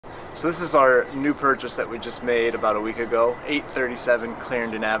So this is our new purchase that we just made about a week ago, 837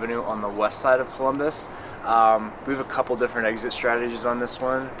 Clarendon Avenue on the west side of Columbus. We have a couple different exit strategies on this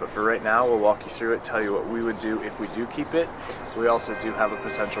one, but for right now we'll walk you through it, tell you what we would do if we do keep it. We also do have a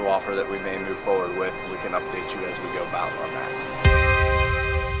potential offer that we may move forward with. We can update you as we go about on that.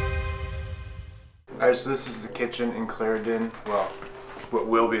 Alright, so this is the kitchen in Clarendon. Well, what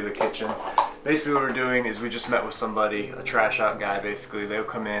will be the kitchen. Basically what we're doing is we just met with somebody, a trash out guy basically. They'll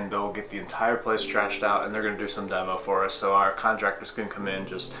come in, they'll get the entire place trashed out, and they're going to do some demo for us. So our contractors can come in,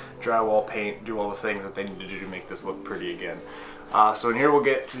 just drywall, paint, do all the things that they need to do to make this look pretty again. So in here we'll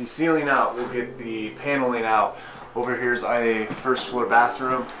get the ceiling out, we'll get the paneling out. Over here's a first floor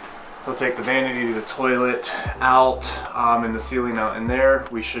bathroom. He'll take the vanity to the toilet out, and the ceiling out in there.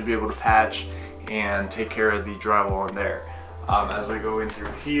 We should be able to patch and take care of the drywall in there. As we go in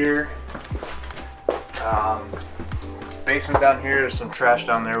through here, basement down here, there's some trash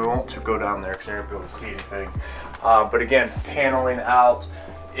down there. We won't go down there because you're not going to be able to see anything. But again, paneling out.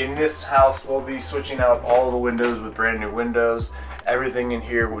 In this house, we'll be switching out all the windows with brand new windows. Everything in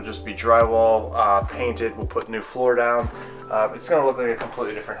here will just be drywall, painted. We'll put new floor down. It's going to look like a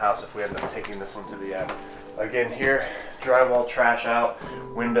completely different house if we end up taking this one to the end. Again here, drywall, trash out,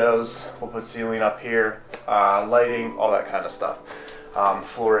 windows, we'll put ceiling up here, lighting, all that kind of stuff.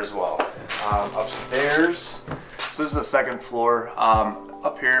 Floor as well. Upstairs, so this is the second floor.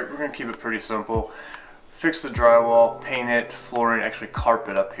 Up here, we're going to keep it pretty simple. Fix the drywall, paint it, flooring, actually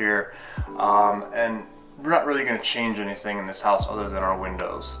carpet up here, and we're not really going to change anything in this house other than our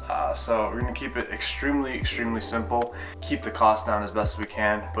windows. So we're going to keep it extremely simple, keep the cost down as best we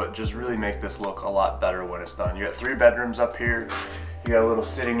can, but just really make this look a lot better when it's done. You got 3 bedrooms up here, you got a little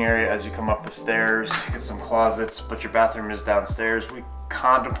sitting area as you come up the stairs, you get some closets, but your bathroom is downstairs. We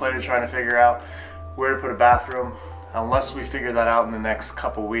contemplated trying to figure out where to put a bathroom. Unless we figure that out in the next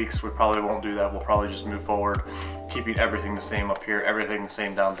couple weeks, we probably won't do that. We'll probably just move forward, keeping everything the same up here, everything the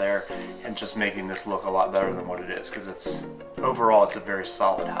same down there, and just making this look a lot better than what it is, because overall it's a very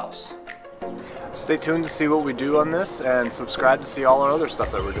solid house. Stay tuned to see what we do on this, and subscribe to see all our other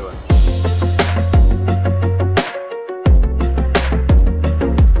stuff that we're doing.